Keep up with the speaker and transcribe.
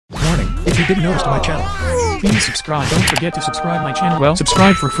If you didn't notice to my channel, please subscribe. Don't forget to subscribe my channel. Well,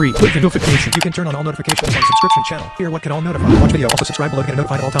 subscribe for free. Click the notification. You can turn on all notifications on subscription channel. Hear what can all notify. Watch video. Also subscribe below to get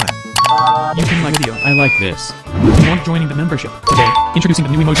notified all time. You can like video. I like this. If you want joining the membership today, introducing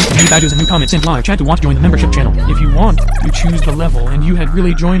the new emojis, new badges, and new comments and live chat to watch join the membership channel. If you want, you choose the level and you had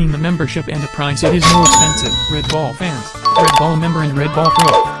really joining the membership and the price. It is more expensive. Red Ball fans, Red Ball member and Red Ball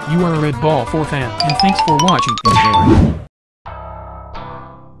Pro. You are a Red Ball 4 fan, and thanks for watching. Enjoy.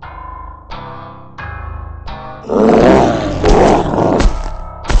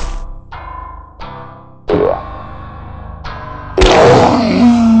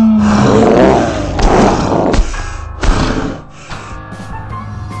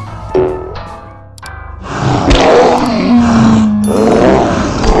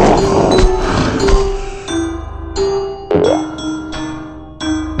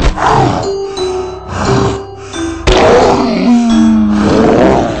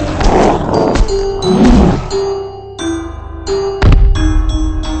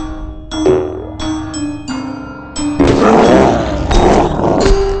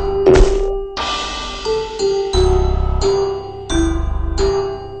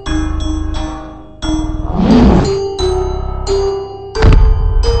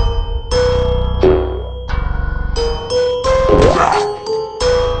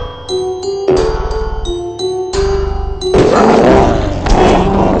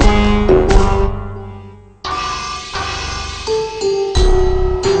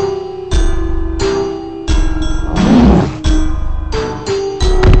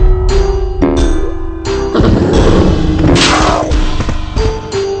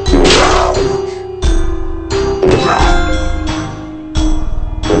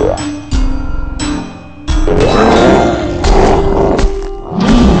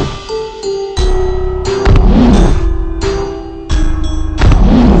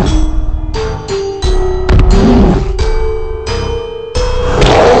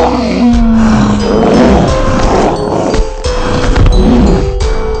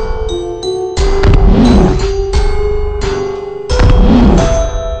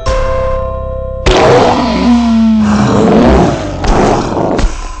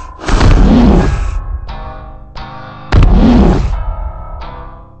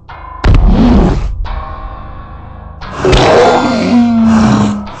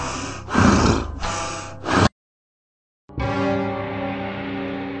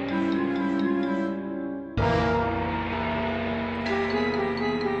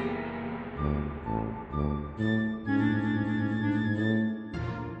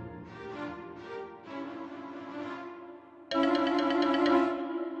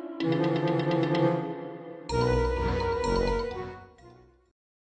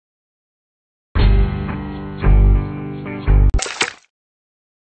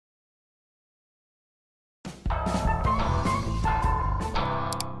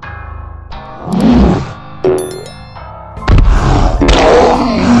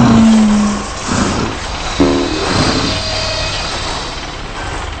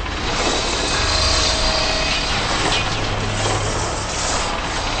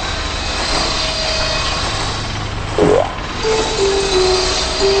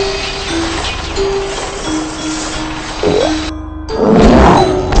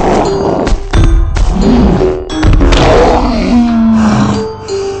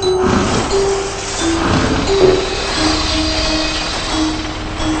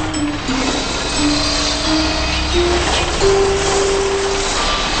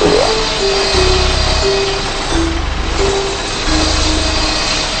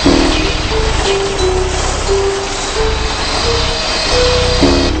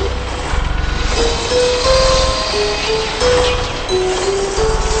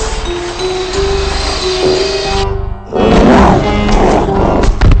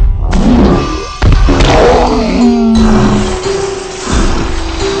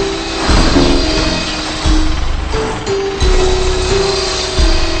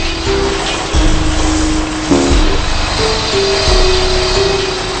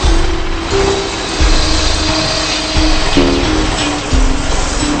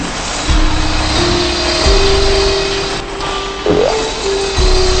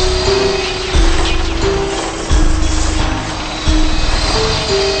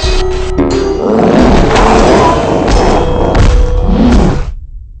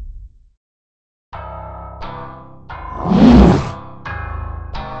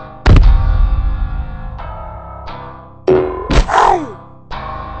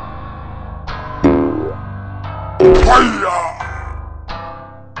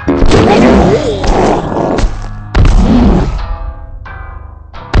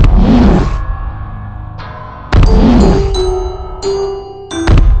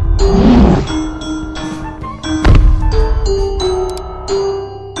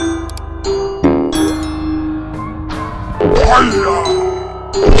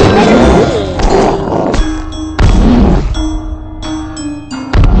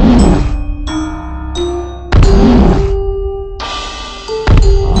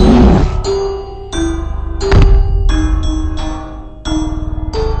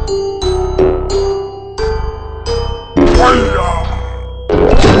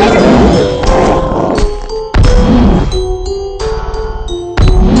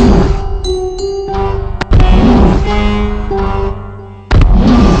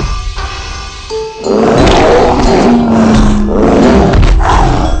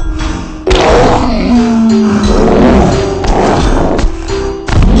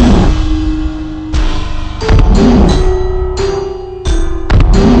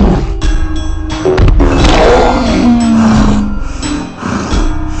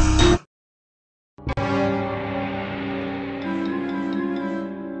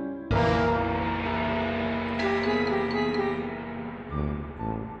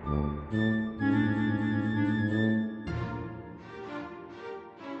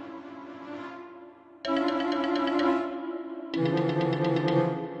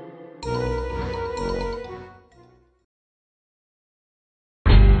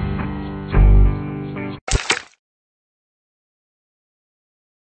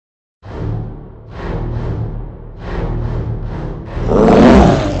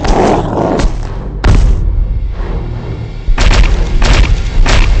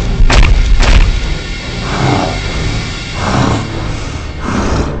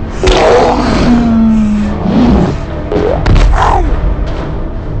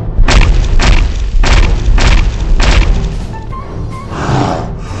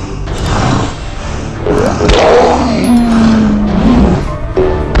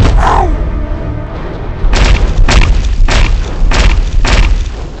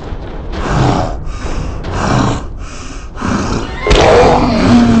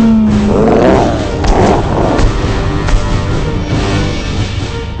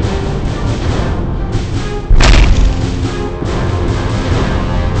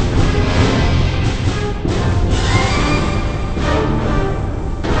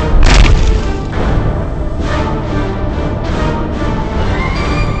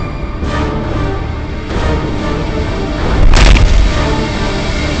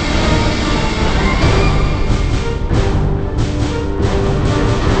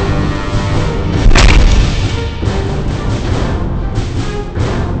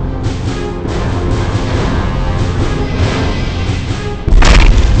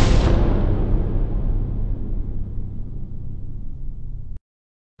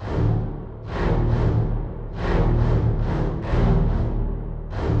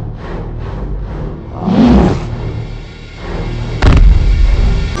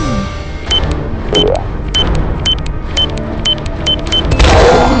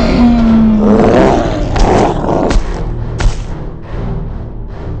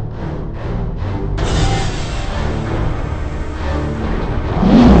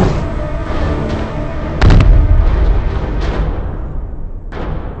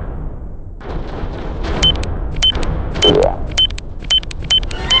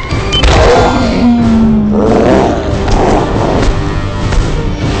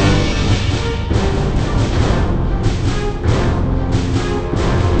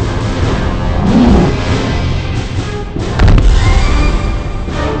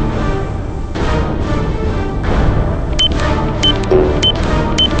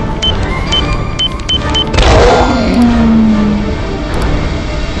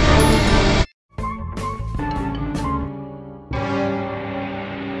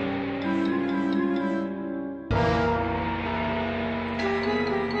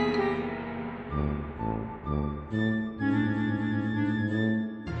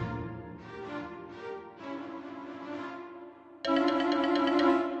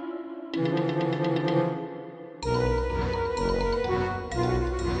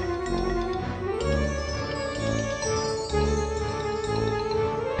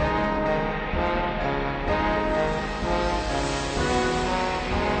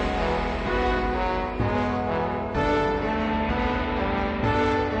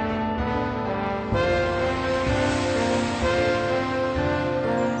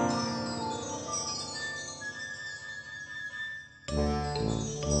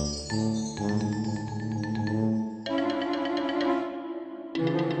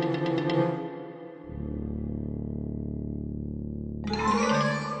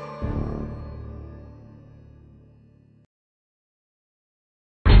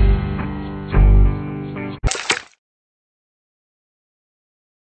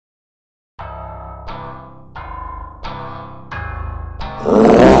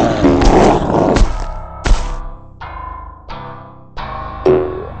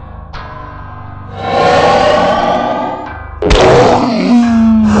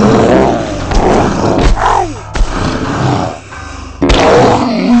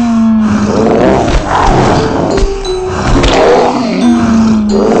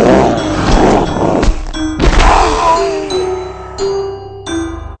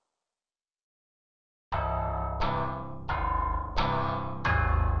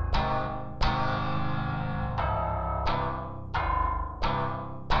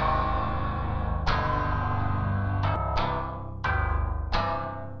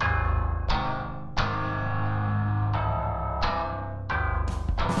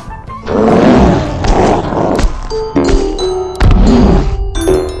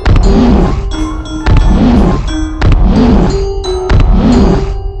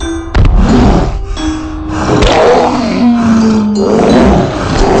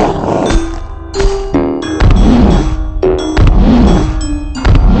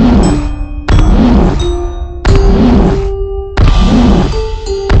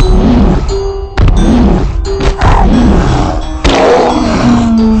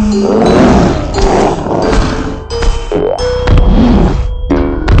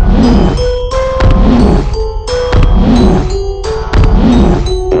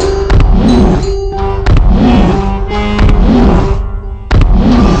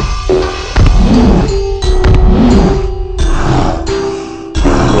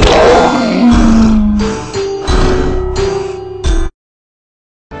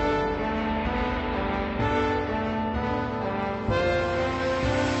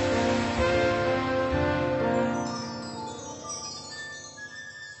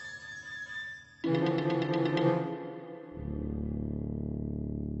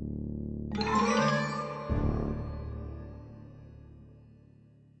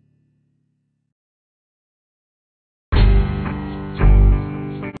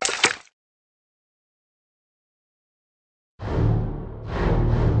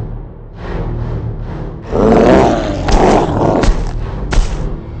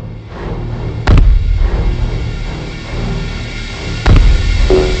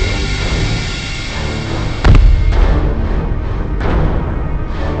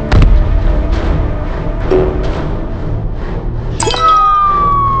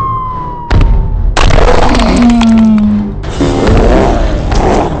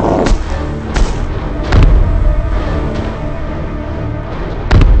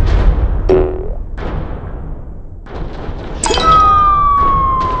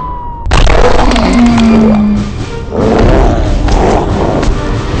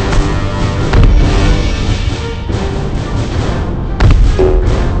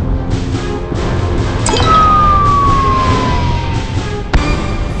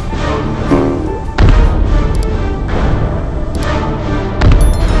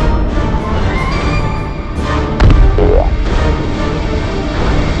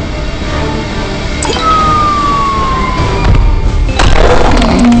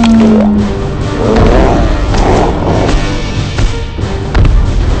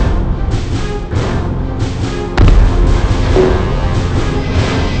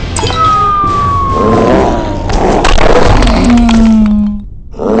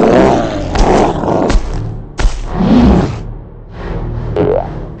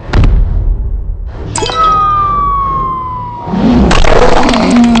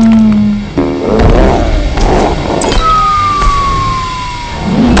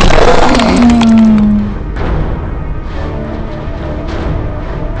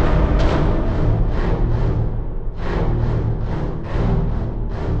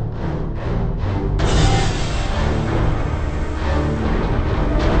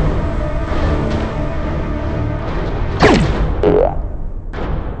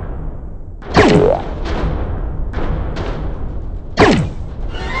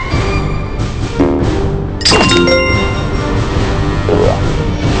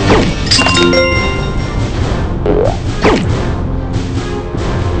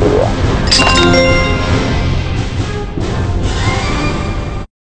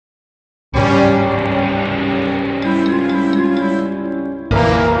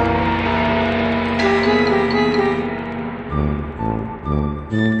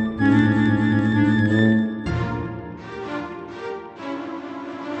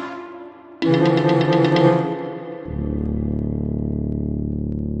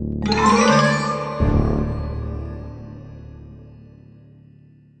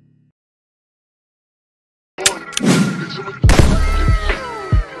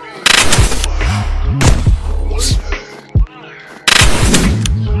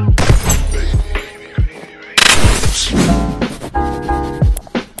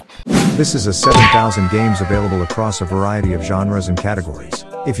 This is a 7,000 games available across a variety of genres and categories.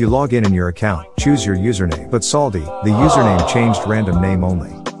 If you log in your account, choose your username. But Saldi, the username changed random name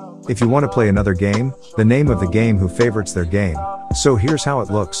only. If you want to play another game, the name of the game who favorites their game. So here's how it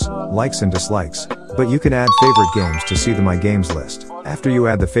looks, likes and dislikes. But you can add favorite games to see the My Games list. After you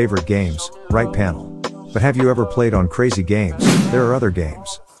add the favorite games, right panel. But have you ever played on Crazy Games? There are other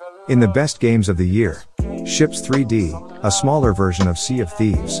games. In the best games of the year, Ships 3D, a smaller version of Sea of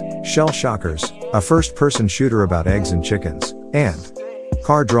Thieves, Shell Shockers, a first-person shooter about eggs and chickens, and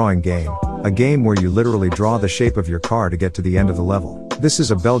Car Drawing Game, a game where you literally draw the shape of your car to get to the end of the level. This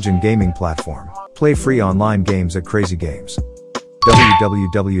is a Belgian gaming platform. Play free online games at Crazy Games.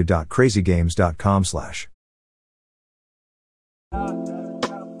 www.crazygames.com/.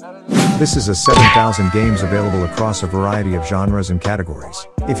 This is a 7,000 games available across a variety of genres and categories.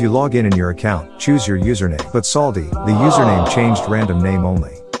 If you log in your account, choose your username. But Saldi, the username changed random name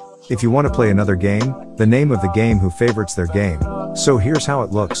only. If you want to play another game, the name of the game who favorites their game. So here's how it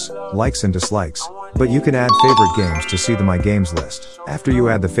looks, likes and dislikes. But you can add favorite games to see the My Games list. After you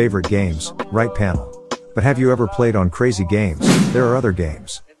add the favorite games, right panel. But have you ever played on Crazy Games? There are other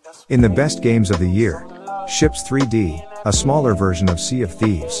games. In the best games of the year, Ships 3D, a smaller version of Sea of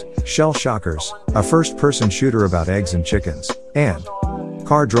Thieves, Shell Shockers, a first-person shooter about eggs and chickens, and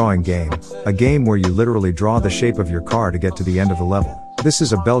Car Drawing Game, a game where you literally draw the shape of your car to get to the end of the level. This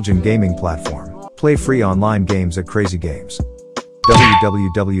is a Belgian gaming platform. Play free online games at Crazy Games.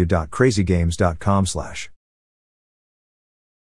 www.crazygames.com/.